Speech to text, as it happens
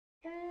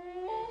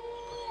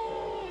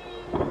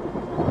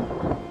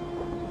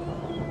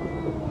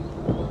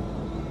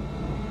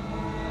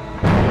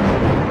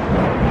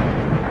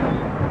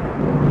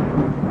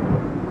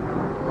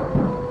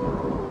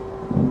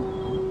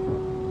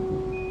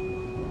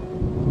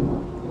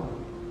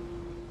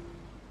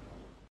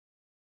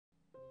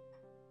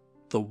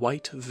The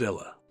White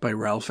Villa by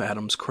Ralph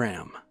Adams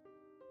Cram.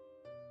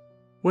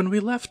 When we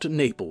left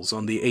Naples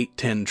on the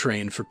 8:10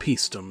 train for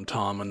Peastum,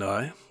 Tom and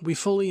I, we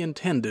fully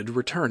intended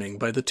returning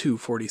by the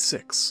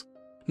 2:46.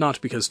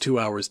 Not because 2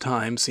 hours'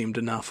 time seemed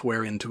enough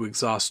wherein to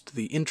exhaust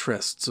the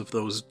interests of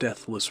those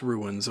deathless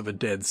ruins of a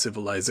dead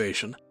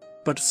civilization,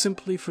 but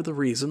simply for the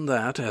reason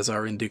that, as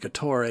our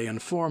indicatore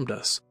informed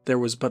us, there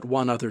was but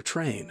one other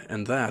train,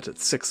 and that at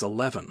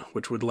 6:11,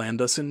 which would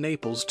land us in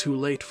Naples too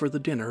late for the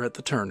dinner at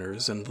the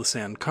Turners and the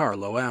San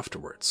Carlo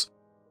afterwards.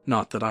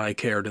 Not that I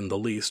cared in the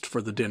least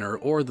for the dinner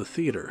or the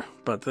theater,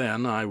 but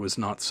then I was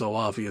not so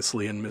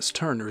obviously in Miss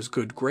Turner's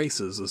good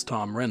graces as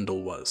Tom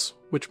Rendel was,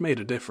 which made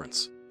a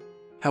difference.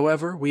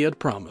 However, we had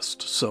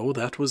promised, so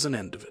that was an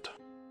end of it.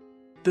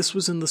 This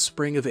was in the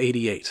spring of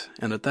 '88,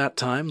 and at that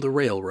time the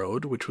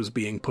railroad, which was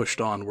being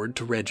pushed onward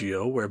to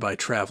Reggio, whereby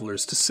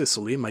travelers to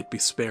Sicily might be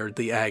spared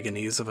the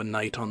agonies of a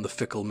night on the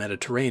fickle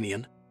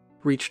Mediterranean,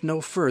 reached no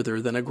further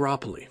than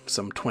Agropoli,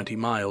 some 20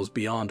 miles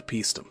beyond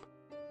Peastum.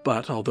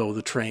 But although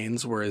the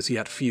trains were as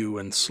yet few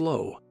and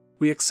slow,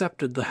 we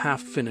accepted the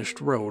half-finished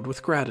road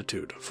with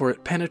gratitude, for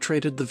it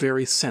penetrated the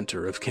very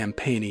center of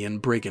Campanian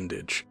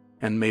brigandage,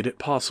 and made it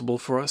possible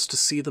for us to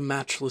see the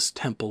matchless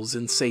temples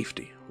in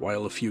safety,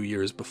 while a few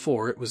years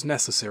before it was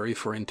necessary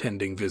for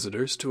intending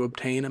visitors to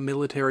obtain a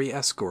military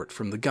escort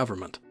from the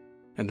government,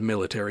 and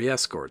military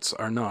escorts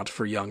are not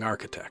for young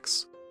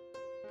architects.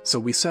 So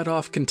we set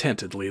off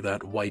contentedly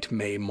that white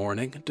May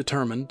morning,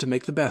 determined to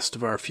make the best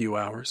of our few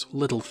hours,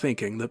 little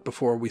thinking that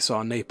before we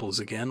saw Naples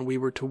again we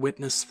were to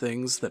witness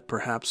things that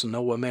perhaps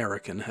no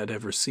American had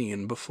ever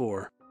seen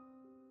before.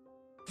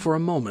 For a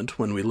moment,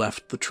 when we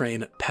left the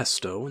train at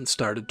Pesto and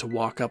started to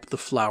walk up the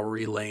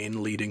flowery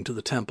lane leading to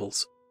the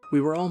temples,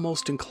 we were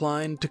almost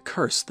inclined to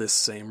curse this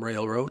same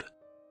railroad.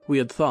 We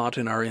had thought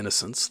in our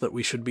innocence that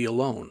we should be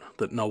alone,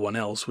 that no one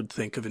else would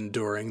think of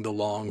enduring the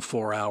long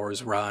 4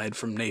 hours' ride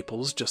from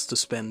Naples just to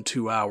spend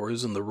 2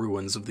 hours in the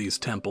ruins of these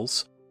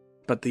temples.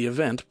 But the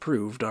event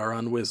proved our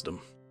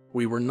unwisdom.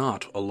 We were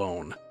not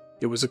alone.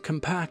 It was a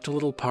compact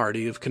little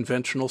party of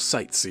conventional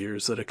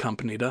sightseers that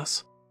accompanied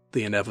us.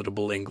 The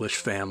inevitable English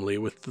family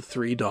with the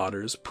 3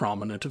 daughters,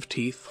 prominent of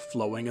teeth,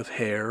 flowing of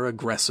hair,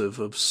 aggressive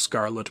of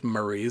scarlet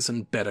Murrays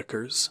and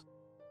Baedekers.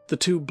 The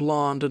 2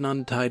 blonde and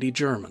untidy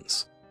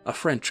Germans, a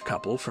French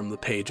couple from the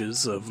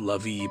pages of La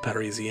Vie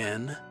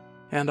Parisienne,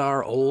 and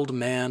our old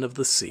man of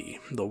the sea,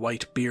 the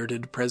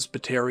white-bearded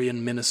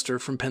Presbyterian minister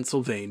from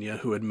Pennsylvania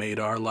who had made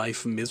our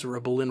life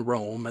miserable in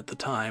Rome at the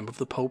time of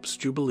the Pope's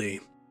Jubilee.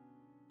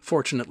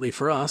 Fortunately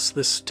for us,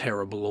 this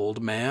terrible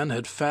old man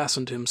had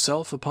fastened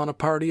himself upon a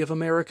party of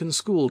American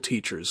school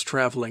teachers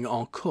traveling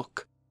en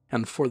cook,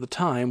 and for the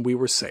time we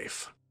were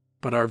safe.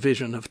 But our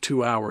vision of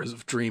 2 hours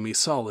of dreamy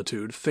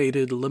solitude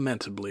faded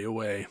lamentably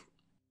away.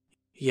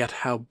 Yet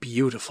how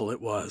beautiful it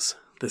was,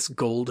 this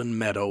golden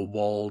meadow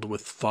walled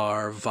with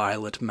far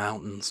violet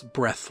mountains,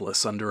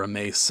 breathless under a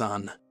May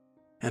sun,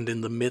 and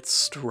in the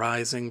midst,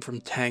 rising from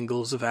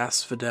tangles of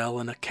asphodel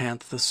and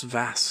acanthus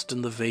vast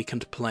in the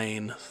vacant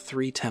plain,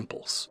 3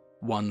 temples,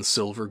 one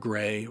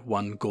silver-gray,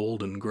 one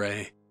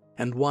golden-gray,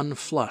 and one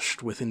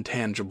flushed with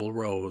intangible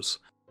rose,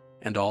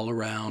 and all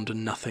around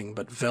nothing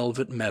but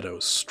velvet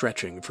meadows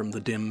stretching from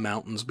the dim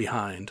mountains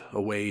behind,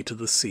 away to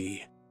the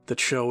sea, that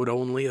showed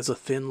only as a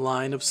thin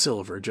line of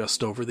silver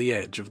just over the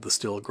edge of the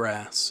still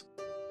grass.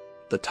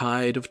 The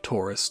tide of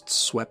tourists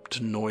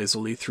swept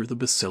noisily through the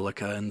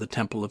basilica and the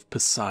temple of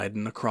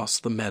Poseidon across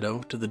the meadow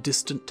to the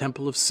distant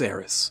temple of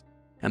Ceres,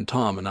 and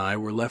Tom and I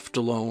were left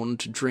alone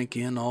to drink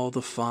in all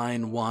the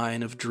fine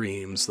wine of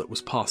dreams that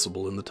was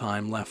possible in the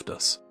time left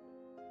us.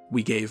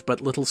 We gave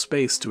but little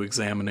space to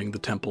examining the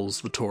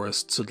temples the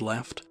tourists had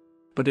left,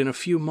 but in a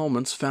few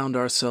moments found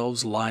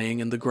ourselves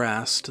lying in the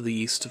grass to the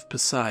east of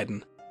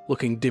Poseidon,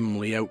 looking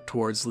dimly out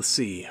towards the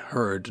sea,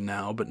 heard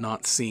now but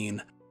not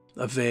seen,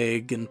 a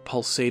vague and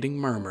pulsating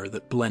murmur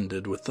that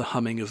blended with the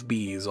humming of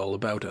bees all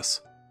about us.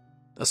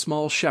 A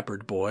small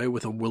shepherd boy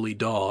with a woolly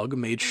dog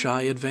made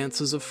shy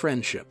advances of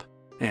friendship,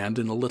 and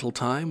in a little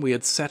time we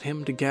had set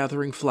him to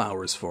gathering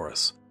flowers for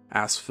us,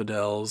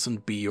 asphodels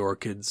and bee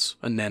orchids,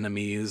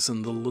 anemones,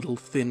 and the little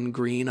thin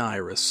green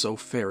iris so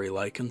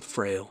fairy-like and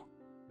frail.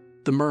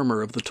 The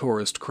murmur of the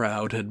tourist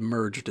crowd had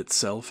merged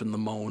itself in the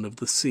moan of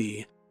the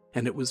sea,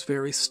 and it was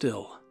very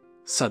still.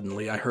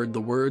 Suddenly I heard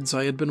the words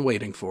I had been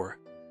waiting for,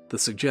 the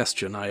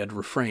suggestion I had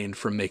refrained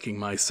from making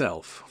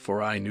myself,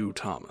 for I knew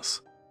Thomas.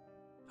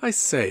 "I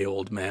say,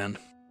 old man,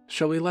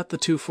 shall we let the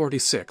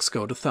 2:46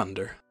 go to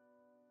thunder?"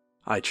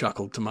 I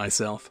chuckled to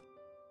myself.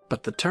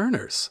 "But the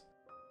Turners?"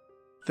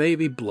 "They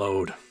be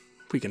blowed.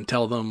 We can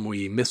tell them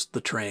we missed the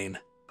train."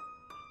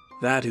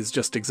 "That is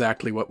just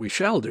exactly what we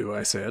shall do,"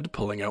 I said,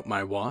 pulling out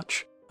my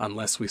watch,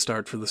 "unless we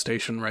start for the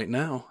station right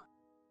now."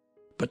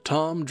 But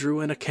Tom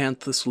drew an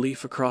acanthus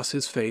leaf across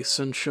his face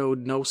and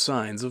showed no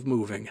signs of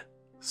moving.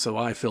 So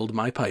I filled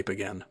my pipe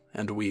again,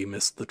 and we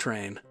missed the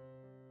train.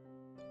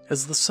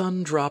 As the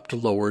sun dropped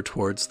lower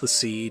towards the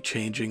sea,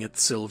 changing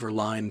its silver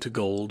line to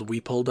gold,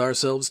 we pulled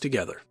ourselves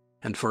together,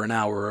 and for an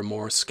hour or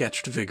more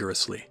sketched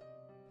vigorously.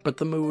 But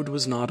the mood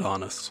was not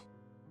on us.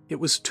 It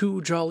was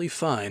too jolly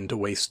fine to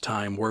waste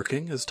time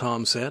working, as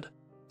Tom said,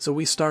 so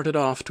we started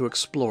off to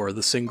explore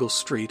the single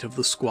street of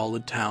the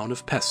squalid town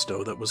of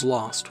Pesto that was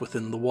lost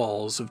within the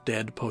walls of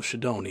dead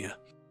Posidonia.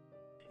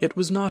 It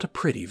was not a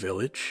pretty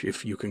village,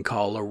 if you can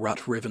call a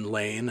rut-riven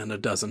lane and a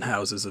dozen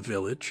houses a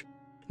village,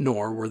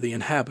 nor were the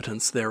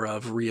inhabitants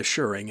thereof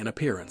reassuring in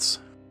appearance.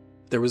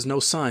 There was no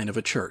sign of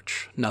a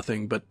church,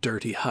 nothing but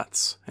dirty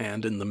huts,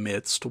 and in the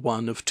midst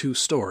one of 2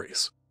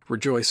 stories,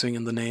 rejoicing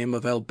in the name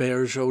of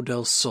Albergo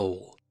del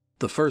Sol,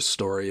 the first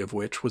story of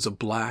which was a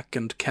black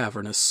and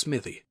cavernous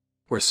smithy,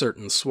 where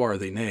certain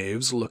swarthy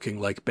knaves, looking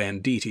like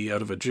banditti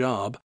out of a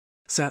job,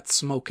 sat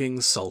smoking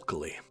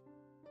sulkily.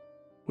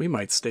 "We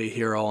might stay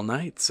here all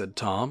night," said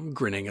Tom,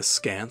 grinning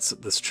askance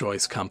at this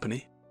choice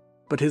company,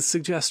 but his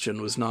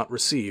suggestion was not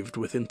received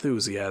with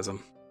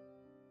enthusiasm.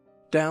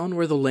 Down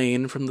where the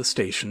lane from the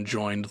station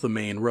joined the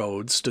main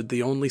road stood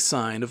the only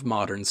sign of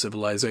modern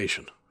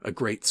civilization, a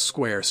great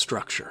square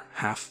structure,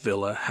 half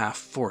villa, half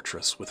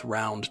fortress, with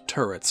round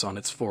turrets on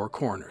its 4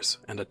 corners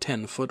and a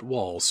 10-foot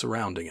wall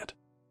surrounding it.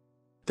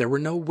 There were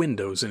no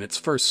windows in its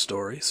first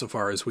story, so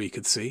far as we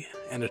could see,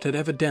 and it had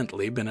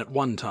evidently been at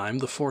one time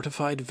the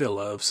fortified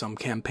villa of some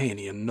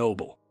Campanian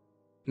noble.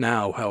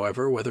 Now,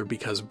 however, whether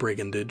because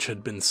brigandage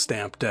had been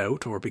stamped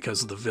out or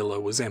because the villa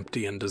was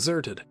empty and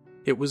deserted,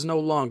 it was no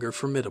longer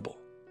formidable.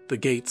 The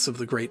gates of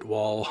the great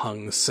wall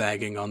hung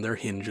sagging on their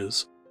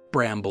hinges,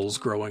 brambles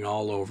growing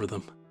all over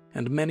them,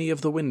 and many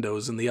of the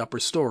windows in the upper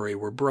story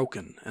were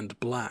broken and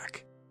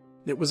black.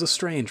 It was a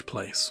strange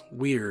place,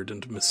 weird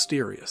and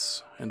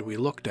mysterious, and we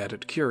looked at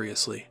it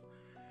curiously.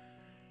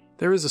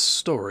 "There is a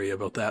story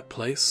about that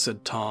place,"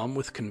 said Tom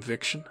with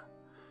conviction.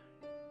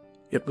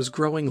 It was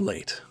growing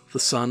late. The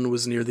sun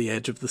was near the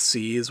edge of the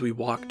sea as we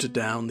walked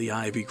down the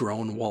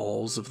ivy-grown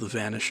walls of the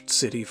vanished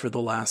city for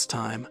the last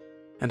time,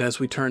 and as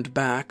we turned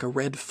back, a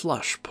red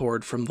flush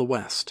poured from the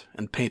west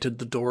and painted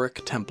the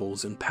Doric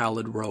temples in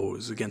pallid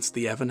rose against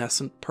the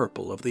evanescent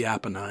purple of the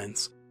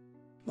Apennines.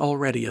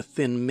 Already a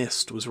thin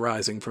mist was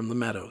rising from the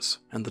meadows,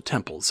 and the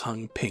temples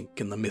hung pink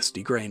in the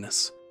misty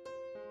grayness.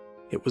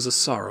 It was a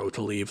sorrow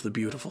to leave the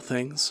beautiful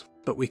things,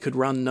 but we could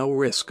run no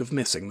risk of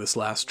missing this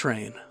last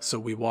train, so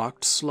we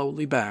walked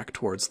slowly back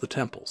towards the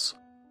temples.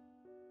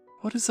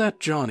 "What is that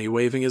Johnny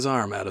waving his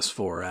arm at us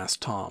for?"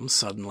 asked Tom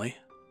suddenly.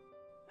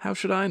 "How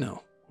should I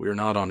know? We are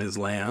not on his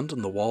land,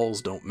 and the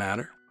walls don't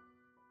matter."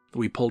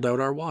 We pulled out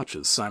our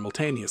watches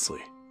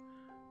simultaneously.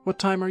 "What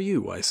time are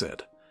you?" I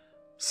said.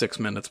 6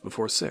 minutes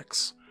before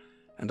 6.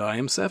 "And I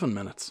am 7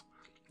 minutes.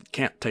 It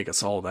can't take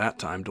us all that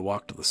time to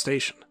walk to the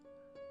station."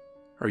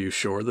 "Are you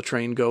sure the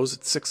train goes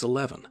at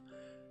 6:11?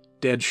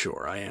 "Dead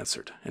sure," I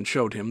answered, and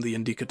showed him the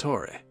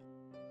indicatore.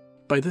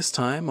 By this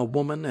time, a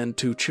woman and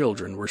 2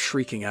 children were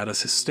shrieking at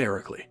us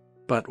hysterically,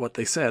 but what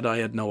they said I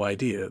had no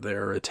idea,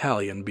 their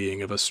Italian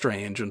being of a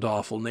strange and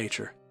awful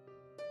nature.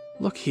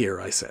 "Look here,"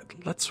 I said,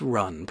 "let's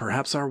run.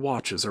 Perhaps our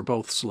watches are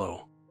both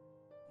slow.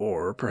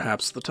 Or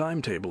perhaps the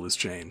timetable is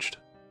changed."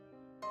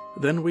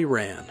 Then we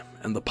ran,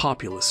 and the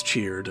populace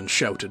cheered and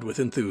shouted with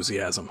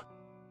enthusiasm.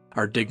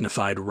 Our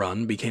dignified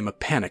run became a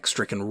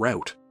panic-stricken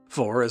rout,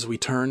 for as we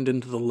turned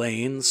into the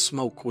lane,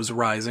 smoke was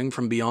rising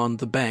from beyond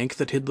the bank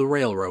that hid the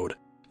railroad.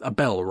 A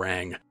bell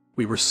rang.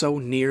 We were so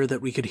near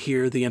that we could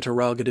hear the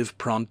interrogative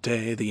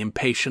pronte, the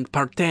impatient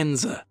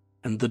partenza,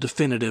 and the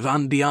definitive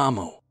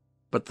andiamo.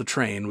 But the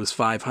train was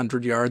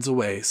 500 yards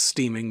away,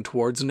 steaming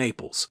towards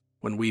Naples,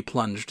 when we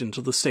plunged into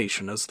the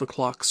station as the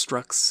clock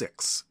struck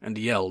 6 and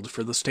yelled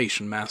for the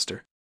station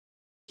master.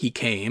 He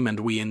came, and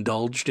we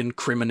indulged in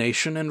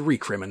crimination and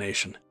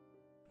recrimination.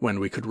 When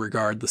we could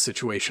regard the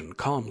situation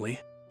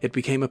calmly, it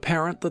became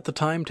apparent that the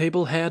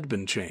timetable had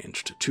been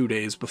changed 2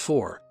 days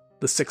before,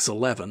 the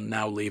 6:11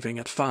 now leaving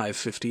at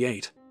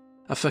 5:58.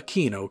 A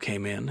facchino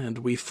came in, and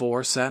we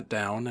 4 sat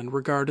down and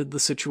regarded the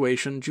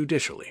situation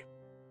judicially.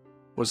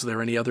 Was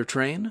there any other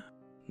train?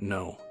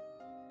 No.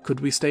 Could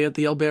we stay at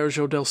the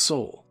Albergo del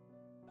Sol?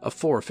 A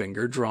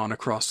forefinger drawn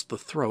across the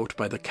throat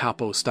by the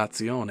capo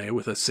stazione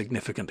with a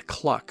significant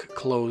cluck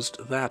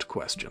closed that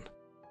question.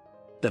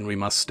 "Then we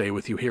must stay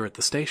with you here at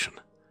the station."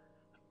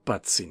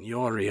 "But,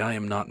 signori, I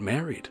am not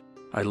married.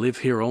 I live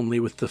here only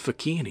with the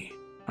facchini.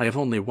 I have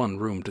only 1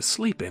 room to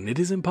sleep in. It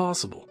is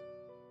impossible."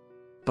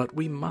 "But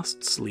we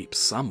must sleep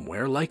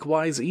somewhere,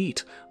 likewise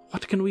eat.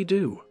 What can we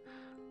do?"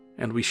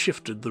 And we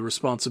shifted the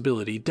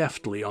responsibility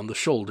deftly on the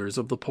shoulders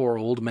of the poor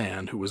old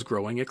man who was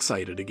growing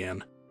excited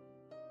again.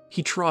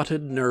 He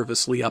trotted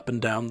nervously up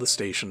and down the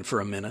station for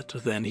a minute,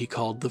 then he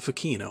called the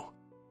facchino.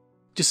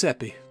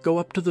 "Giuseppe, go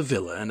up to the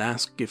villa and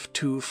ask if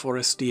 2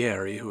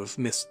 forestieri who have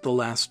missed the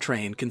last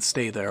train can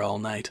stay there all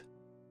night."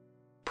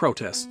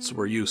 Protests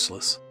were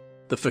useless.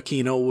 The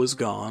facchino was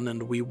gone,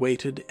 and we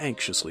waited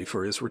anxiously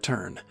for his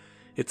return.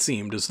 It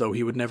seemed as though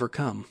he would never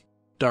come.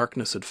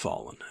 Darkness had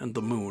fallen, and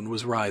the moon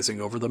was rising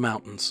over the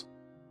mountains.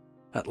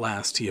 At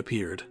last he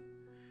appeared.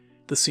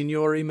 "The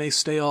signori may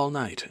stay all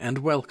night, and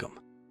welcome,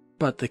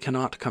 but they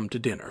cannot come to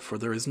dinner, for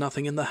there is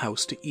nothing in the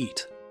house to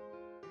eat."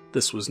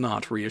 This was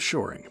not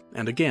reassuring,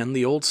 and again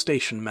the old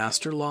station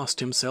master lost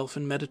himself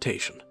in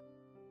meditation.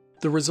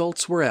 The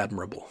results were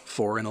admirable,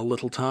 for in a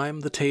little time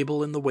the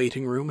table in the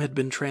waiting room had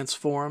been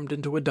transformed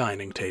into a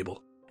dining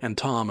table, and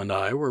Tom and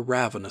I were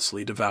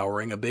ravenously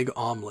devouring a big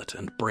omelette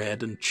and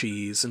bread and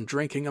cheese and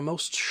drinking a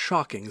most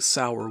shocking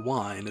sour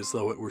wine as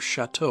though it were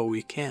Chateau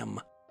Yquem.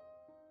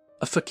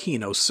 A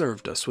facchino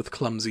served us with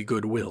clumsy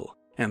goodwill,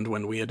 and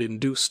when we had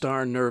induced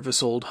our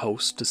nervous old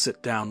host to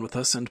sit down with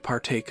us and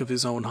partake of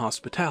his own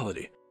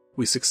hospitality,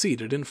 we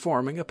succeeded in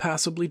forming a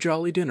passably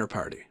jolly dinner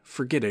party,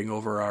 forgetting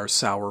over our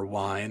sour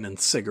wine and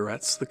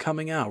cigarettes the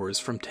coming hours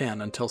from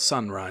 10 until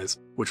sunrise,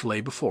 which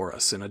lay before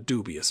us in a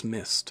dubious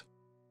mist.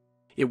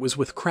 It was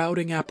with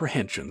crowding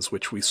apprehensions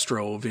which we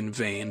strove in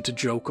vain to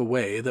joke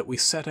away that we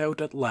set out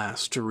at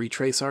last to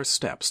retrace our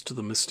steps to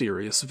the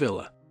mysterious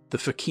villa, the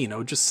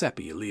facchino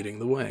Giuseppe leading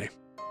the way.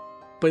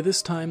 By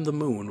this time the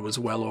moon was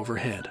well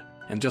overhead,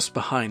 and just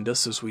behind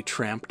us as we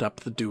tramped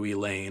up the dewy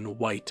lane,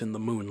 white in the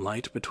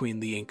moonlight between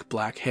the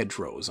ink-black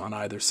hedgerows on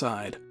either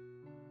side.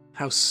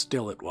 How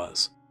still it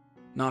was!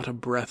 Not a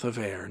breath of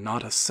air,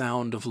 not a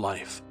sound of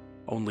life,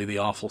 only the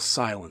awful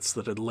silence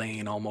that had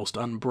lain almost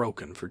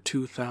unbroken for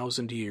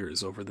 2,000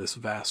 years over this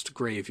vast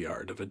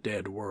graveyard of a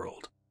dead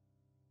world.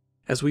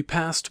 As we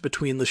passed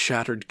between the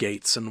shattered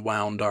gates and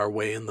wound our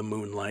way in the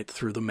moonlight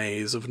through the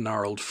maze of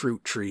gnarled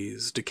fruit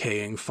trees,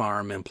 decaying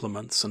farm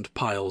implements, and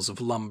piles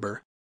of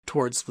lumber,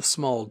 towards the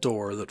small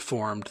door that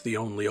formed the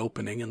only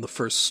opening in the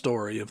first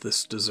story of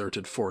this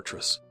deserted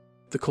fortress,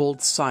 the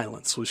cold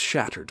silence was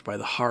shattered by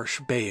the harsh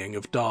baying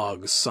of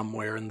dogs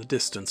somewhere in the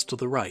distance to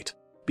the right,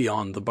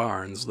 beyond the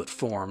barns that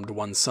formed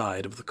one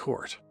side of the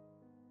court.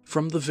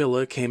 From the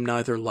villa came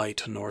neither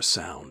light nor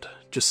sound.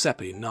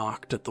 Giuseppe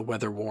knocked at the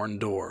weather-worn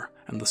door,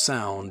 and the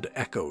sound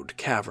echoed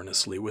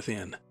cavernously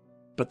within,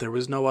 but there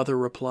was no other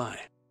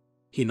reply.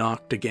 He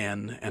knocked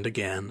again,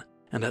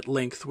 and at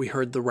length we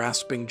heard the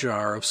rasping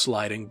jar of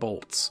sliding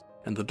bolts,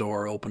 and the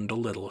door opened a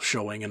little,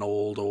 showing an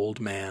old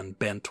man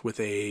bent with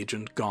age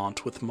and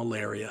gaunt with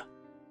malaria.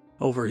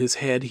 Over his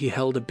head he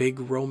held a big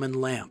Roman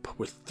lamp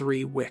with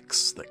 3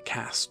 wicks that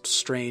cast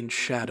strange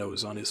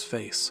shadows on his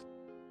face.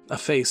 A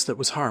face that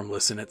was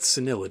harmless in its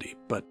senility,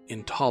 but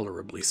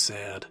intolerably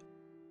sad.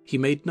 He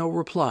made no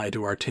reply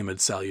to our timid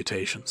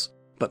salutations,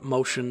 but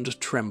motioned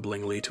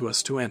tremblingly to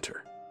us to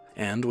enter,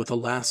 and with a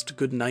last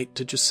good night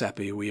to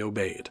Giuseppe we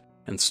obeyed,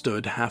 and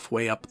stood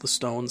halfway up the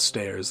stone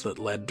stairs that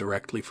led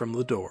directly from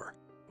the door,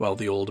 while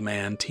the old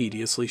man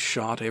tediously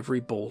shot every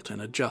bolt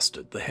and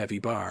adjusted the heavy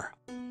bar.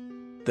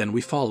 Then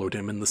we followed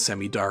him in the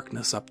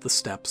semi-darkness up the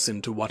steps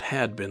into what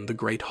had been the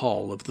great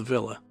hall of the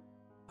villa.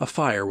 A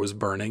fire was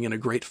burning in a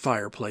great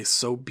fireplace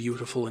so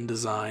beautiful in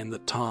design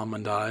that Tom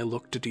and I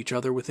looked at each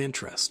other with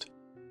interest.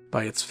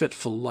 By its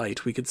fitful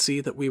light we could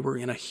see that we were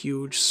in a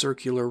huge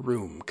circular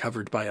room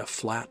covered by a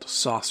flat,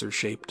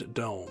 saucer-shaped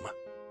dome.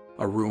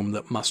 A room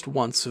that must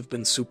once have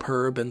been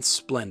superb and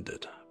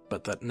splendid,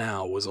 but that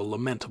now was a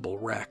lamentable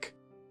wreck.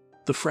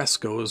 The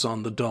frescoes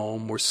on the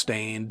dome were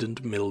stained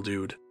and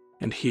mildewed,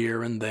 and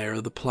here and there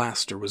the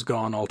plaster was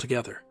gone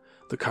altogether.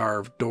 The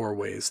carved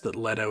doorways that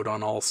led out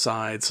on all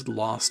sides had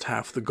lost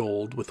half the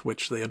gold with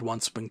which they had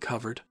once been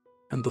covered,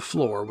 and the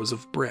floor was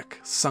of brick,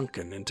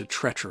 sunken into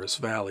treacherous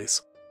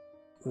valleys.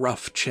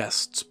 Rough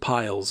chests,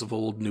 piles of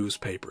old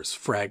newspapers,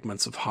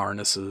 fragments of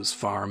harnesses,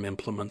 farm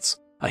implements,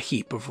 a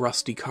heap of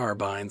rusty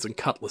carbines and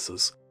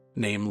cutlasses,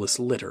 nameless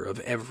litter of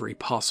every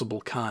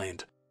possible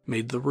kind,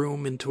 made the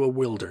room into a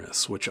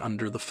wilderness which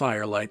under the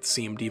firelight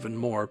seemed even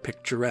more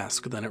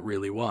picturesque than it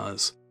really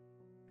was.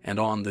 And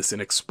on this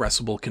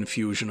inexpressible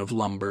confusion of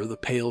lumber the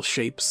pale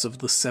shapes of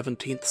the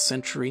 17th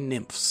century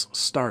nymphs,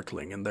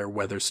 startling in their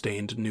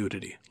weather-stained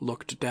nudity,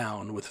 looked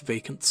down with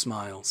vacant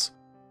smiles.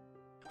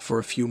 For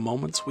a few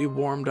moments we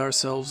warmed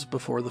ourselves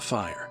before the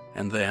fire,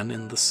 and then,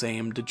 in the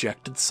same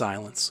dejected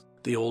silence,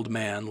 the old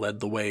man led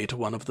the way to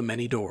one of the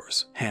many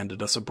doors,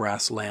 handed us a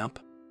brass lamp,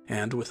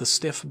 and with a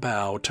stiff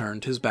bow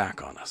turned his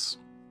back on us.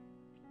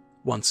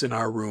 Once in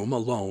our room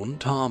alone,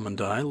 Tom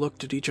and I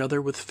looked at each other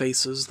with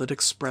faces that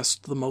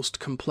expressed the most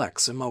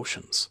complex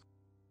emotions.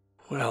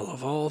 "Well,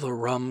 of all the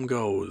rum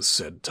goes,"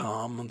 said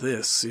Tom,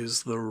 "this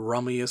is the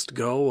rummiest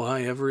go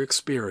I ever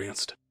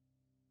experienced."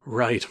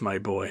 "Right, my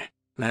boy.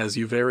 As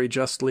you very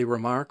justly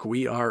remark,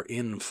 we are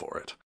in for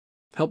it.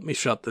 Help me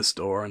shut this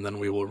door, and then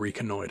we will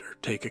reconnoiter,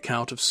 take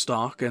account of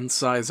stock, and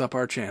size up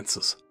our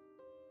chances."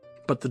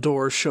 But the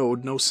door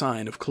showed no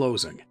sign of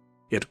closing.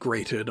 It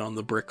grated on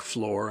the brick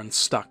floor and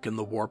stuck in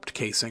the warped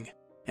casing,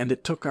 and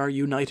it took our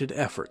united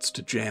efforts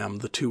to jam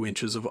the 2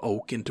 inches of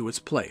oak into its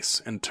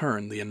place and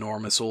turn the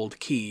enormous old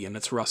key in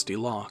its rusty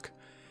lock.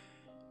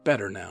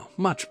 "Better now,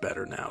 much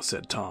better now,"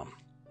 said Tom.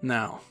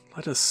 "Now,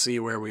 let us see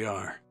where we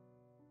are."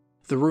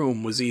 The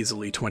room was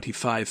easily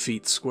 25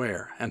 feet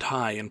square, and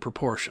high in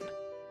proportion.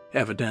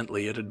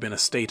 Evidently it had been a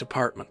state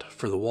apartment,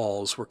 for the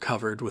walls were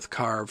covered with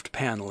carved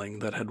paneling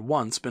that had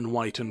once been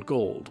white and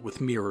gold, with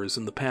mirrors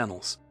in the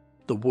panels.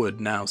 The wood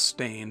now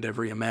stained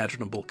every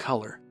imaginable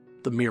color,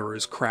 the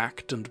mirrors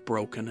cracked and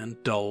broken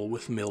and dull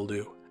with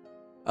mildew.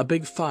 A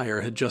big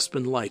fire had just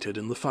been lighted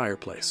in the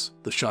fireplace,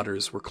 the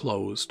shutters were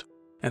closed,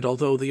 and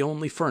although the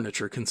only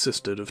furniture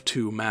consisted of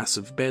 2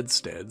 massive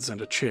bedsteads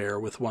and a chair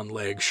with one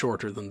leg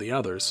shorter than the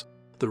others,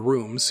 the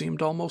room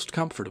seemed almost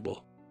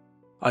comfortable.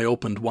 I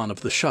opened one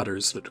of the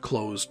shutters that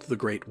closed the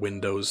great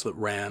windows that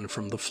ran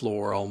from the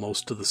floor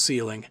almost to the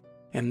ceiling,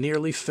 and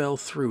nearly fell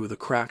through the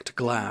cracked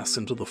glass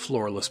into the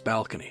floorless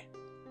balcony.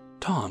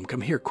 "Tom,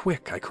 come here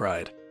quick," I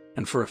cried,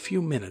 and for a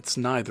few minutes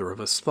neither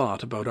of us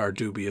thought about our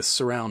dubious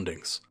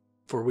surroundings,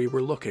 for we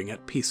were looking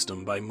at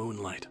Peastum by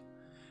moonlight.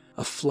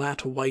 A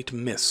flat white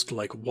mist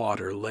like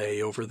water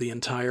lay over the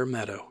entire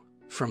meadow.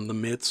 From the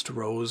midst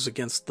rose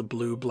against the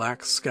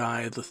blue-black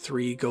sky the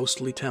 3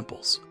 ghostly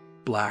temples,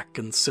 black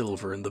and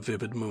silver in the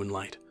vivid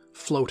moonlight,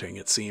 floating,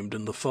 it seemed,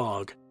 in the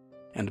fog,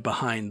 and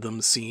behind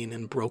them, seen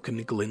in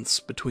broken glints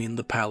between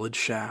the pallid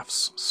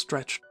shafts,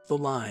 stretched the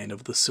line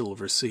of the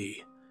silver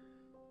sea.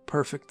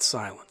 Perfect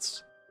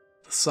silence,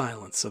 the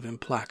silence of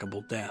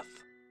implacable death.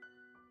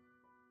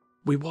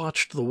 We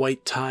watched the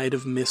white tide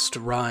of mist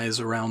rise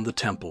around the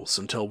temples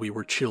until we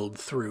were chilled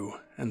through,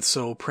 and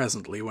so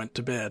presently went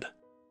to bed.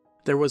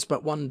 There was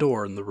but one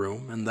door in the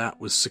room, and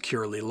that was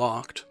securely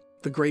locked.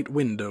 The great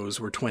windows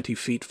were 20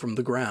 feet from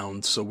the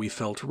ground, so we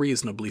felt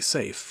reasonably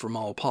safe from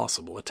all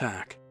possible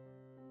attack.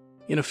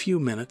 In a few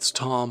minutes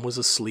Tom was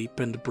asleep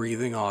and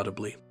breathing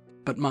audibly,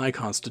 but my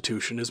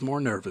constitution is more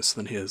nervous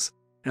than his,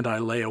 and I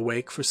lay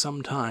awake for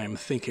some time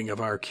thinking of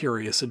our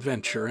curious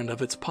adventure and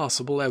of its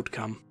possible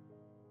outcome.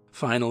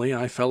 Finally,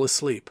 I fell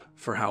asleep,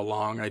 for how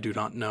long I do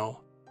not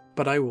know,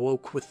 but I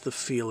woke with the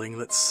feeling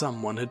that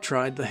someone had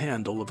tried the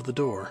handle of the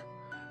door.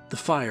 The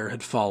fire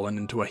had fallen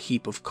into a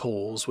heap of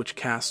coals which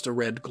cast a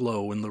red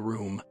glow in the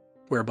room,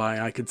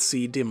 whereby I could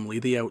see dimly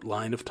the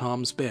outline of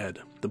Tom's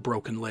bed, the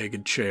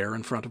broken-legged chair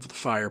in front of the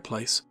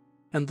fireplace,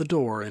 and the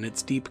door in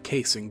its deep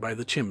casing by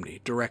the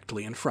chimney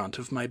directly in front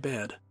of my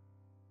bed.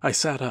 I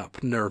sat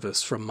up,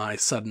 nervous from my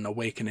sudden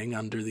awakening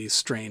under these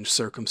strange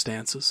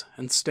circumstances,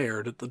 and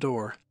stared at the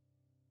door.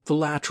 The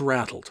latch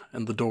rattled,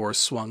 and the door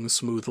swung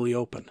smoothly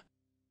open.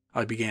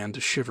 I began to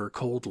shiver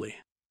coldly.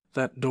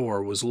 That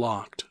door was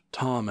locked.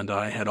 Tom and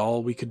I had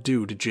all we could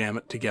do to jam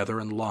it together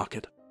and lock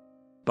it.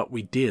 But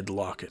we did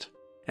lock it,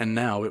 and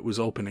now it was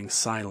opening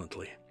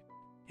silently.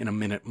 In a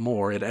minute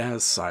more it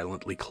as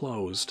silently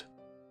closed.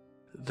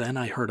 Then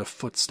I heard a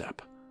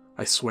footstep.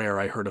 I swear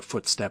I heard a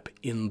footstep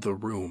in the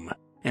room,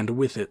 and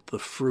with it the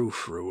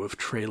frou-frou of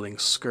trailing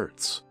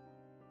skirts.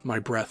 My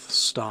breath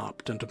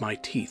stopped and my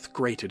teeth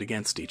grated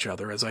against each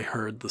other as I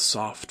heard the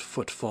soft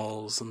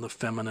footfalls and the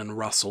feminine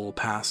rustle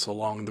pass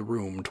along the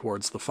room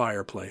towards the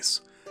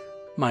fireplace.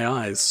 My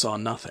eyes saw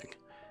nothing,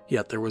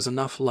 yet there was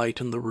enough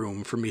light in the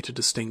room for me to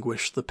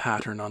distinguish the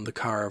pattern on the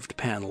carved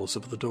panels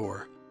of the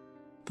door.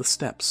 The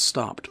steps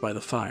stopped by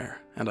the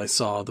fire, and I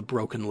saw the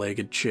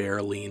broken-legged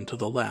chair lean to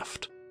the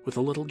left, with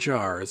a little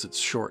jar as its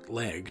short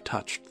leg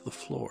touched the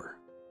floor.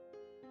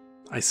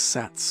 I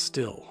sat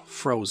still,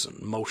 frozen,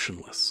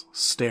 motionless,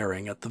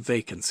 staring at the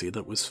vacancy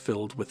that was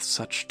filled with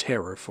such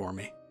terror for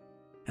me.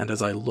 And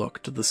as I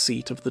looked, the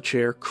seat of the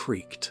chair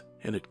creaked,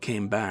 and it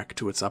came back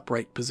to its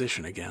upright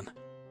position again.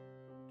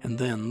 And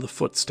then the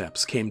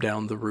footsteps came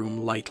down the room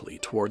lightly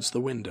towards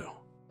the window.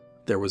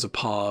 There was a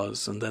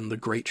pause, and then the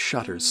great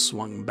shutters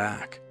swung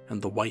back,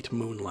 and the white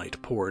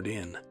moonlight poured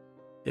in.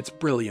 Its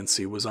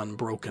brilliancy was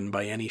unbroken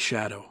by any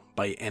shadow,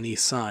 by any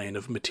sign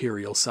of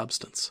material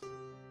substance.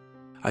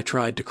 I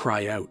tried to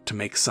cry out, to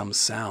make some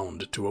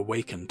sound, to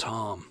awaken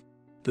Tom.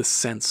 This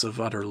sense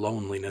of utter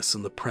loneliness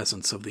in the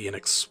presence of the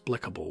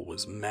inexplicable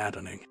was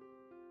maddening.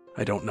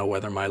 I don't know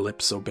whether my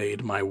lips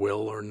obeyed my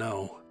will or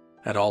no.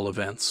 At all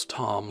events,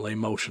 Tom lay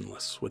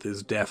motionless, with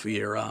his deaf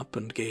ear up,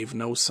 and gave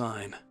no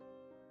sign.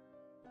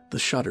 The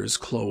shutters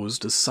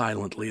closed as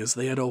silently as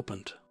they had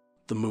opened.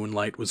 The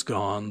moonlight was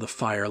gone, the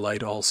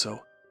firelight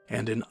also,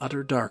 and in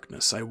utter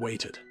darkness I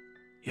waited.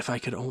 If I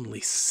could only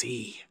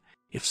see!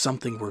 If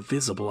something were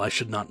visible, I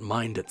should not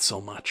mind it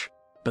so much.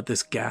 But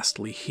this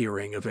ghastly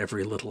hearing of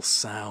every little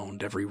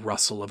sound, every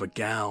rustle of a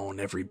gown,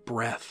 every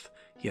breath,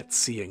 yet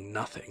seeing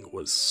nothing,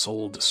 was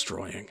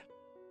soul-destroying.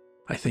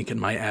 I think in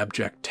my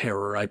abject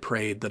terror I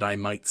prayed that I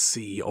might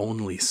see,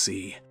 only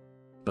see,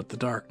 but the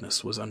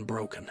darkness was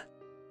unbroken.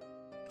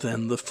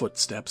 Then the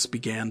footsteps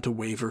began to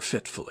waver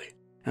fitfully,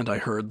 and I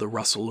heard the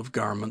rustle of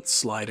garments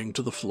sliding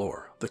to the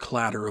floor, the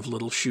clatter of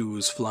little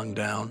shoes flung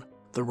down,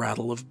 the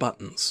rattle of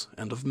buttons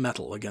and of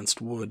metal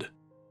against wood.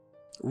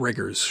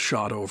 Rigors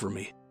shot over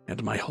me,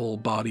 and my whole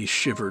body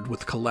shivered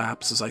with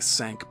collapse as I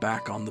sank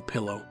back on the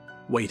pillow,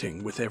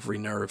 waiting with every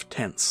nerve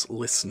tense,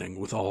 listening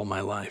with all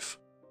my life.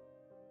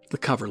 The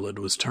coverlid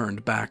was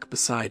turned back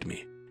beside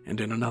me,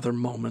 and in another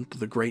moment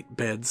the great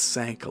bed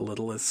sank a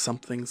little as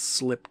something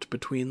slipped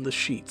between the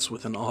sheets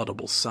with an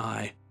audible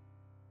sigh.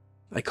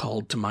 I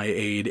called to my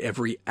aid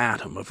every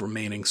atom of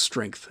remaining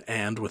strength,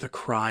 and, with a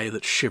cry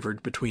that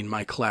shivered between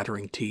my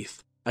clattering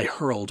teeth, I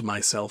hurled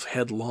myself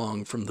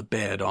headlong from the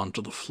bed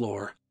onto the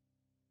floor.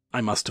 I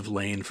must have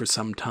lain for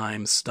some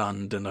time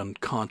stunned and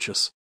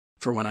unconscious,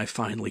 for when I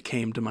finally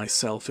came to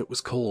myself it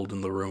was cold in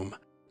the room.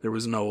 There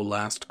was no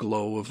last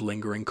glow of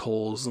lingering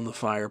coals in the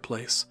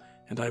fireplace,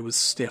 and I was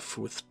stiff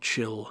with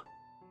chill.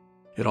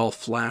 It all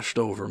flashed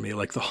over me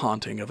like the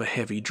haunting of a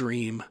heavy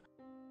dream.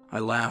 I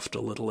laughed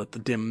a little at the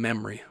dim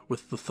memory,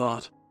 with the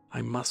thought,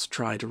 I must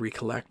try to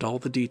recollect all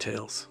the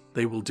details.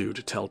 They will do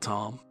to tell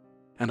Tom.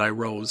 And I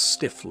rose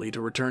stiffly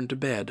to return to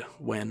bed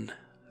when,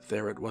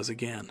 there it was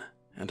again,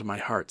 and my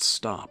heart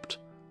stopped,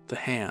 the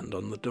hand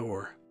on the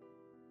door.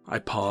 I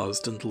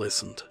paused and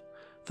listened.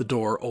 The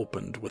door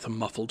opened with a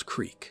muffled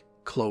creak,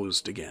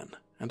 closed again,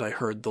 and I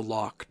heard the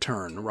lock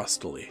turn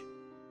rustily.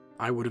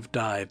 I would have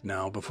died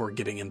now before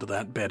getting into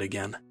that bed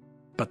again,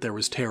 but there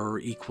was terror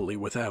equally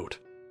without,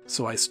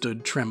 so I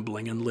stood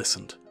trembling and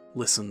listened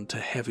to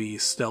heavy,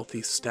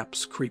 stealthy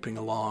steps creeping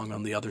along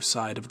on the other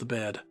side of the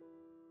bed.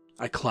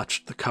 I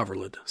clutched the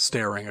coverlid,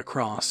 staring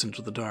across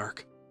into the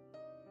dark.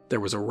 There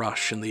was a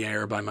rush in the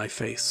air by my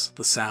face,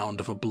 the sound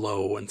of a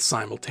blow and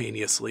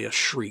simultaneously a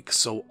shriek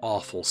so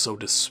awful, so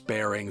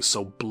despairing,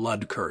 so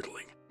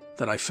blood-curdling,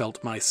 that I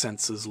felt my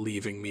senses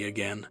leaving me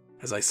again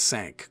as I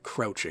sank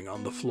crouching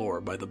on the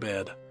floor by the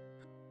bed.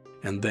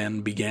 And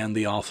then began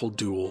the awful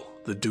duel,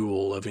 the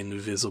duel of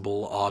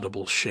invisible,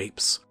 audible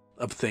shapes,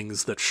 of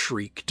things that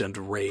shrieked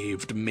and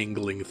raved,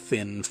 mingling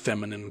thin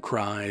feminine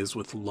cries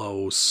with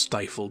low,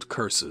 stifled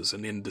curses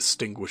and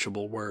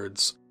indistinguishable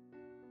words.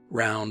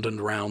 Round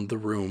and round the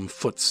room,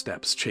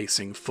 footsteps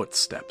chasing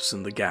footsteps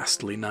in the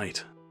ghastly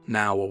night,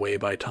 now away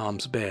by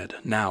Tom's bed,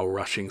 now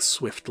rushing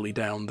swiftly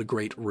down the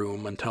great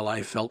room until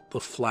I felt the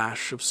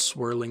flash of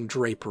swirling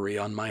drapery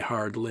on my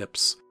hard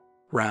lips,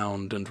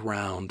 round and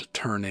round,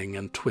 turning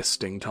and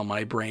twisting till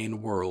my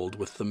brain whirled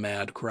with the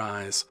mad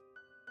cries.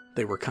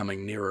 They were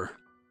coming nearer.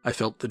 I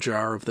felt the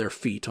jar of their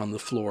feet on the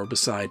floor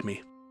beside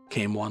me.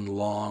 Came one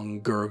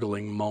long,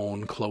 gurgling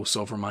moan close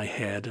over my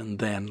head, and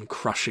then,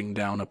 crushing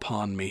down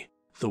upon me,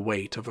 the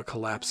weight of a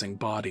collapsing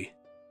body.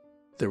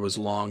 There was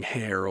long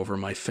hair over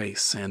my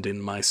face and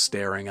in my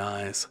staring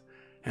eyes,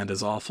 and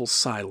as awful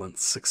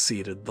silence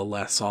succeeded the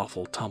less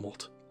awful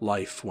tumult,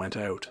 life went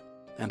out,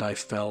 and I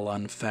fell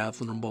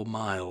unfathomable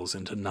miles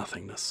into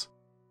nothingness.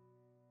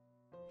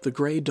 The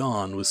gray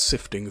dawn was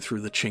sifting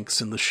through the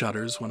chinks in the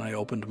shutters when I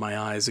opened my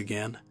eyes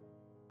again.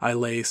 I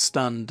lay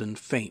stunned and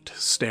faint,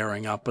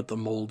 staring up at the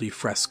moldy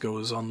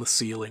frescoes on the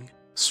ceiling,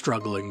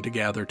 struggling to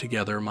gather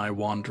together my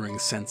wandering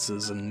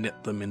senses and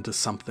knit them into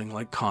something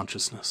like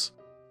consciousness.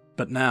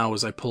 But now,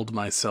 as I pulled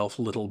myself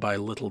little by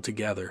little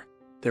together,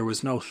 there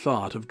was no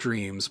thought of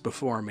dreams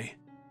before me.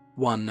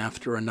 One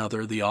after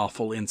another the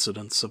awful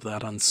incidents of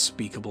that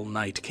unspeakable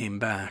night came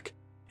back,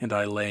 and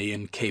I lay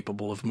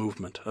incapable of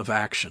movement, of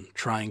action,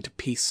 trying to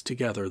piece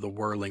together the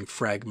whirling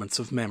fragments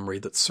of memory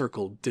that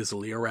circled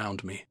dizzily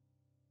around me.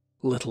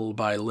 Little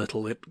by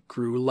little it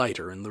grew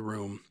lighter in the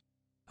room.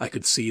 I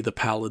could see the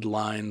pallid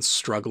lines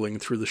struggling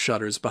through the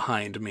shutters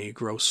behind me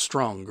grow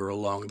stronger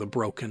along the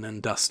broken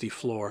and dusty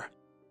floor.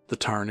 The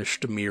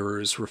tarnished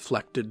mirrors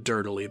reflected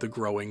dirtily the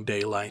growing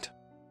daylight.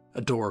 A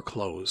door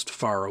closed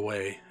far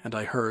away, and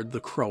I heard the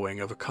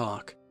crowing of a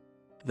cock.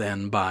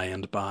 Then, by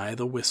and by,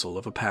 the whistle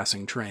of a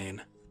passing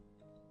train.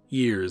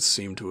 Years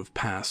seemed to have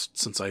passed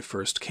since I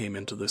first came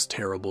into this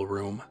terrible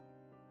room.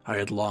 I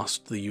had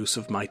lost the use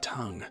of my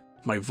tongue.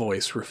 My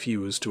voice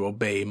refused to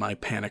obey my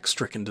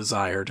panic-stricken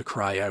desire to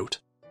cry out.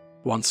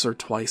 Once or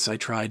twice I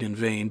tried in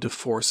vain to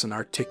force an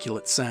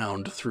articulate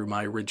sound through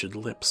my rigid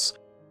lips,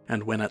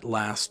 and when at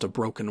last a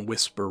broken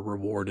whisper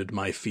rewarded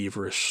my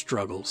feverish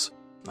struggles,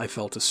 I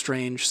felt a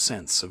strange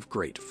sense of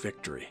great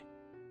victory.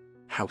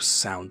 How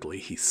soundly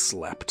he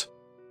slept!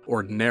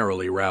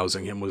 Ordinarily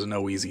rousing him was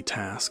no easy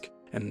task,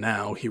 and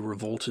now he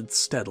revolted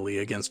steadily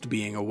against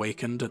being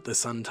awakened at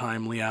this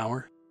untimely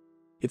hour.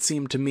 It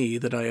seemed to me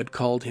that I had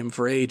called him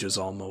for ages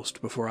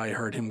almost before I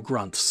heard him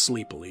grunt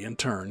sleepily and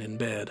turn in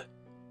bed.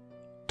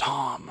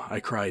 "Tom," I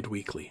cried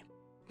weakly.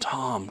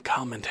 "Tom,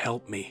 come and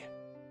help me."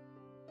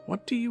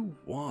 "What do you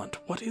want?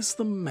 What is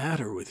the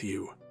matter with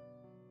you?"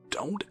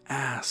 "Don't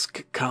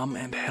ask. Come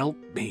and help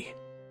me."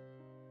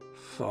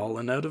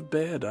 "Fallen out of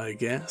bed, I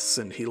guess,"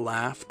 and he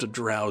laughed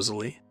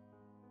drowsily.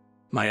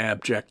 My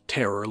abject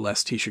terror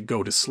lest he should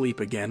go to sleep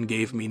again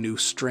gave me new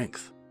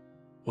strength.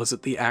 Was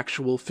it the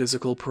actual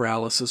physical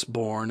paralysis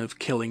born of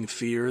killing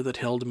fear that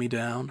held me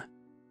down?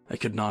 I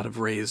could not have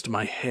raised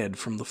my head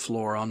from the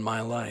floor on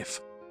my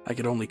life. I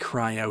could only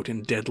cry out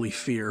in deadly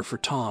fear for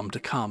Tom to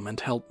come and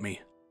help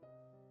me.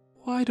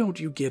 "Why don't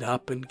you get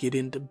up and get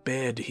into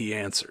bed?" he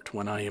answered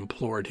when I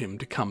implored him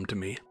to come to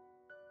me.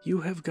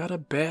 "You have got a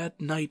bad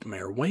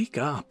nightmare. Wake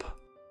up."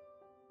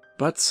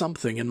 But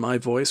something in my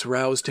voice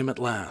roused him at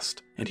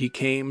last, and he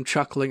came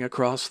chuckling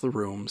across the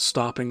room,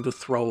 stopping to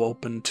throw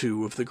open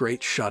two of the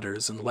great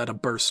shutters and let a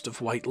burst of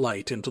white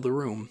light into the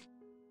room.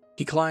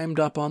 He climbed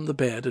up on the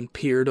bed and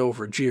peered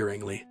over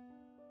jeeringly.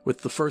 With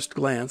the first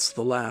glance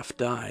the laugh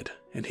died,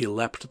 and he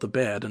leapt the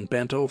bed and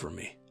bent over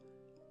me.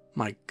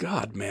 "My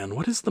God, man,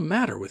 what is the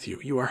matter with you?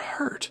 You are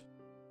hurt."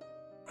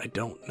 "I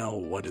don't know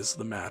what is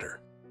the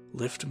matter.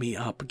 Lift me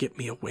up, get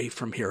me away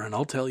from here, and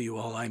I'll tell you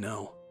all I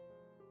know."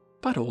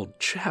 "But, old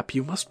chap,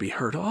 you must be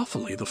hurt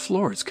awfully. The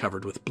floor is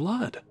covered with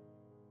blood."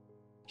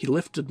 He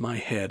lifted my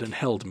head and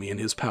held me in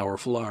his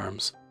powerful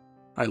arms.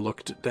 I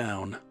looked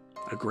down.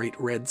 A great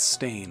red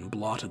stain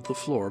blotted the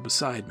floor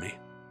beside me.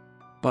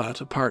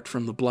 But apart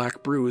from the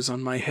black bruise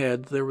on my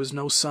head, there was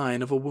no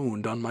sign of a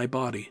wound on my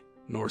body,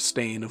 nor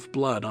stain of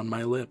blood on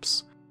my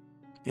lips.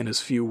 In as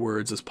few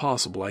words as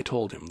possible, I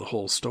told him the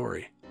whole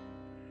story.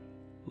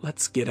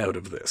 "Let's get out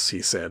of this,"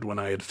 he said when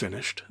I had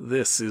finished.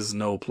 "This is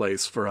no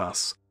place for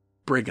us.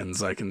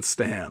 Brigands I can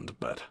stand,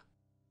 but—"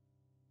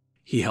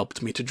 He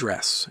helped me to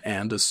dress,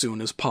 and as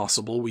soon as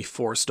possible we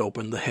forced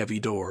open the heavy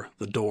door,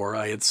 the door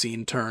I had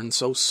seen turn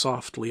so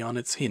softly on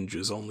its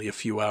hinges only a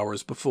few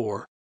hours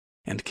before,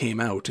 and came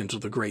out into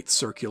the great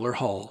circular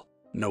hall,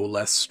 no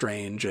less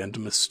strange and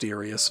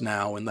mysterious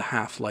now in the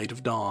half-light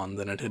of dawn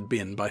than it had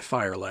been by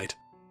firelight.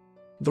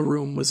 The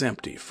room was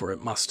empty, for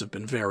it must have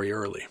been very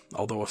early,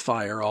 although a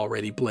fire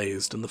already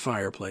blazed in the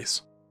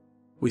fireplace.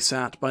 We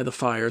sat by the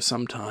fire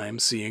some time,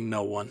 seeing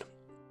no one.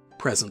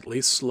 Presently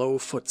slow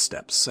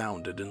footsteps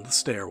sounded in the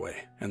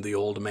stairway, and the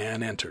old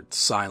man entered,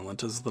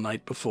 silent as the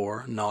night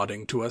before,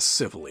 nodding to us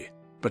civilly,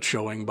 but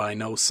showing by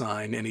no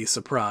sign any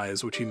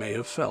surprise which he may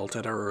have felt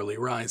at our early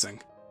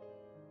rising.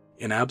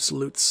 In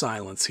absolute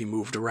silence he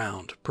moved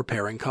around,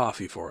 preparing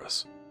coffee for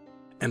us.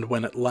 And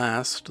when at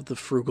last the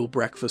frugal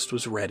breakfast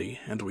was ready,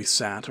 and we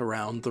sat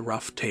around the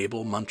rough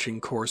table munching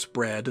coarse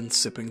bread and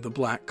sipping the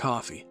black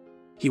coffee,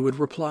 he would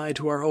reply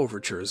to our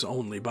overtures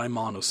only by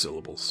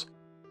monosyllables.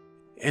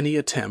 Any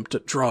attempt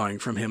at drawing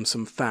from him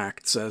some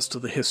facts as to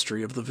the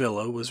history of the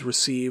villa was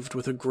received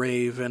with a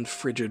grave and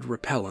frigid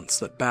repellence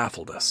that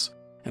baffled us,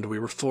 and we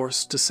were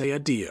forced to say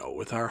addio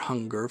with our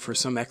hunger for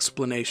some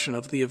explanation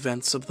of the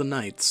events of the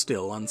night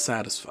still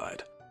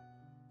unsatisfied.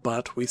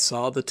 But we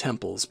saw the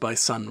temples by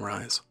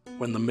sunrise,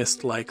 when the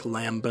mist-like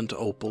lambent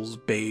opals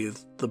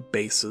bathed the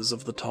bases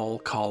of the tall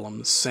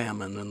columns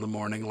salmon in the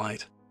morning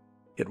light.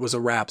 It was a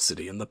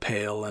rhapsody in the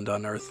pale and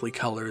unearthly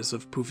colors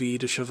of Puvis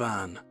de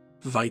Chavannes,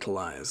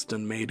 vitalized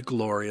and made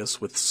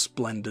glorious with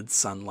splendid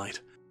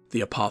sunlight,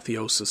 the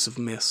apotheosis of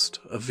mist,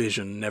 a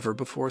vision never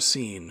before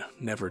seen,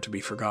 never to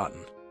be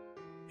forgotten.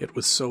 It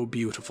was so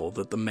beautiful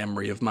that the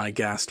memory of my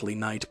ghastly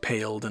night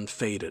paled and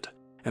faded,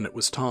 and it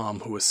was Tom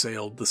who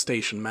assailed the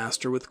station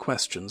master with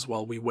questions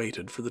while we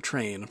waited for the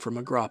train from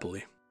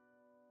Agropoli.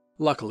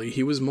 Luckily,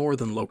 he was more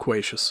than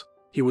loquacious.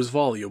 He was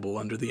voluble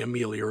under the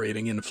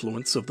ameliorating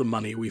influence of the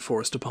money we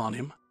forced upon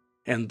him.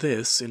 And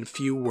this, in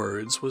few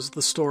words, was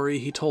the story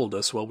he told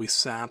us while we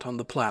sat on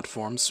the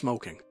platform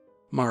smoking,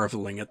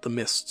 marveling at the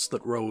mists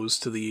that rose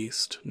to the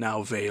east,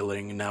 now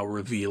veiling, now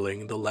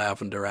revealing the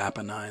lavender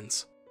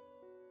Apennines.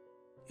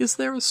 "Is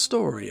there a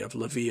story of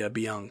La Via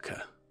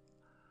Bianca?"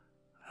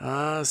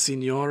 "Ah,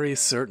 signori,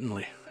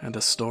 certainly, and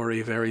a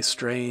story very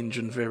strange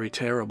and very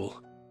terrible.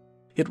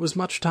 It was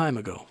much time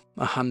ago,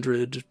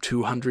 100,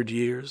 200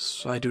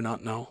 years, I do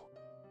not know.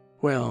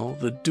 Well,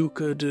 the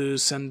Duca de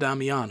San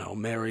Damiano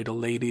married a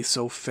lady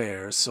so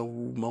fair, so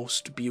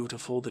most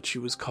beautiful, that she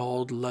was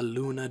called La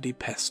Luna di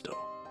Pesto.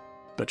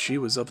 But she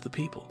was of the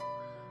people.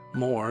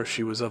 More,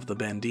 she was of the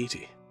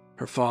banditti.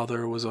 Her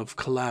father was of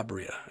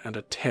Calabria, and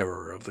a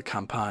terror of the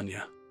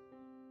Campagna.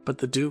 But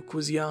the Duke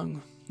was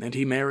young, and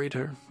he married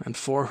her, and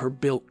for her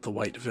built the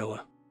White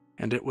Villa,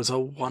 and it was a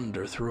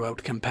wonder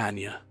throughout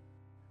Campania.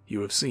 You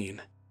have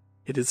seen.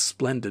 It is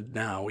splendid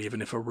now,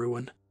 even if a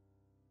ruin.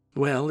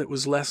 Well, it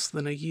was less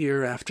than a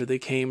year after they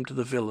came to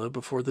the villa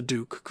before the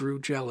Duke grew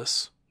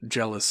jealous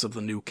of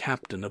the new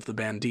captain of the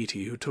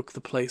banditti who took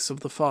the place of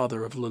the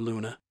father of La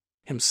Luna,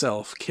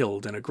 himself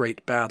killed in a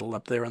great battle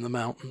up there in the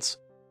mountains.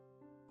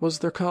 Was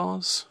there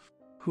cause?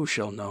 Who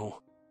shall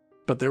know?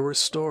 But there were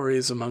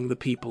stories among the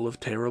people of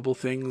terrible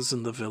things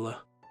in the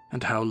villa,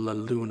 and how La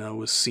Luna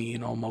was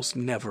seen almost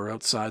never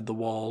outside the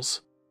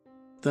walls.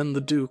 Then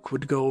the Duke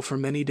would go for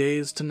many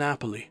days to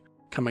Napoli,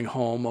 coming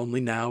home only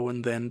now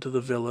and then to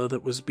the villa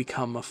that was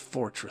become a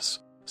fortress,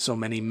 so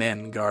many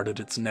men guarded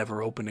its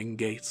never-opening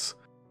gates.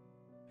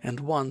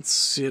 And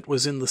once, it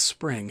was in the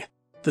spring,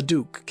 the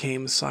Duke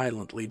came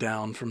silently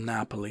down from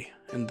Napoli,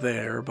 and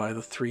there, by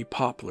the 3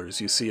 poplars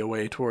you see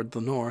away toward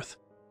the north,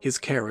 his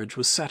carriage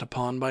was set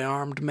upon by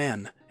armed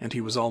men, and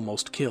he was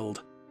almost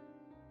killed.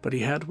 But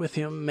he had with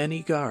him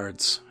many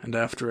guards, and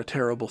after a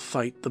terrible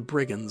fight the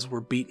brigands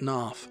were beaten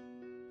off.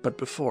 But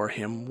before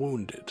him,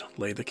 wounded,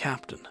 lay the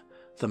captain,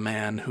 the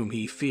man whom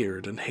he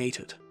feared and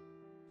hated.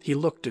 He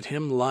looked at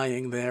him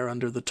lying there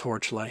under the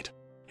torchlight,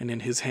 and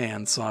in his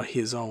hand saw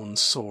his own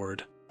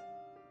sword.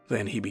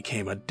 Then he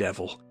became a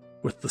devil.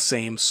 With the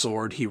same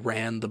sword he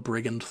ran the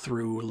brigand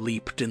through,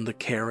 leaped in the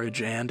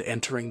carriage, and,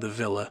 entering the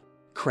villa,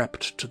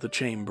 crept to the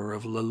chamber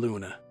of La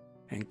Luna,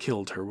 and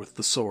killed her with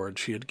the sword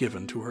she had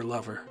given to her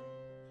lover.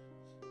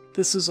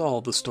 This is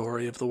all the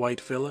story of the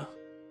White Villa,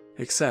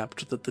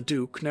 except that the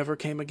Duke never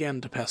came again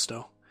to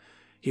Pesto.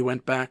 He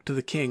went back to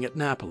the king at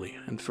Napoli,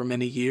 and for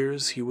many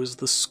years he was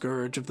the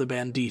scourge of the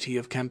banditti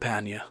of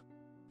Campania,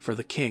 for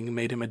the king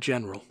made him a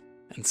general,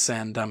 and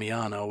San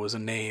Damiano was a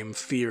name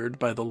feared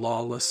by the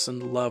lawless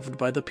and loved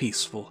by the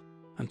peaceful,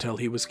 until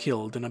he was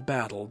killed in a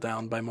battle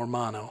down by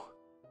Mormano.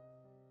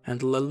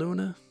 And La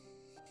Luna?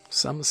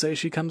 Some say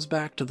she comes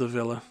back to the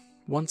villa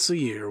once a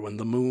year when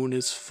the moon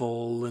is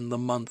full in the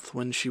month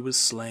when she was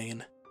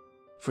slain.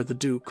 for the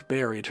Duke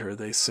buried her,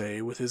 they say,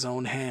 with his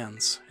own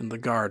hands in the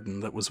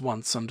garden that was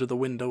once under the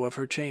window of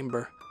her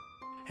chamber,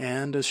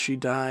 and as she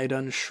died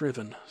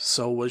unshriven,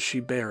 so was she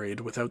buried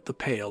without the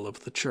pale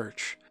of the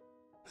church.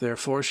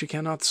 Therefore she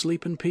cannot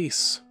sleep in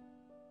peace.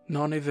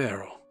 Non è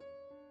vero.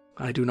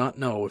 I do not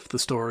know if the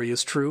story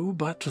is true,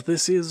 but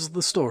this is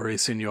the story,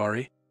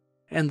 signori,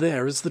 and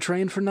there is the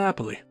train for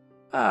Napoli.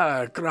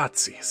 Ah,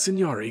 grazie,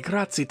 signori,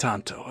 grazie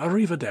tanto.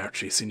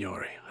 Arrivederci,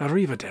 signori,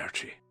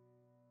 arrivederci.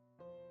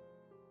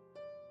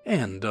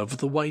 End of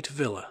The White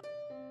Villa.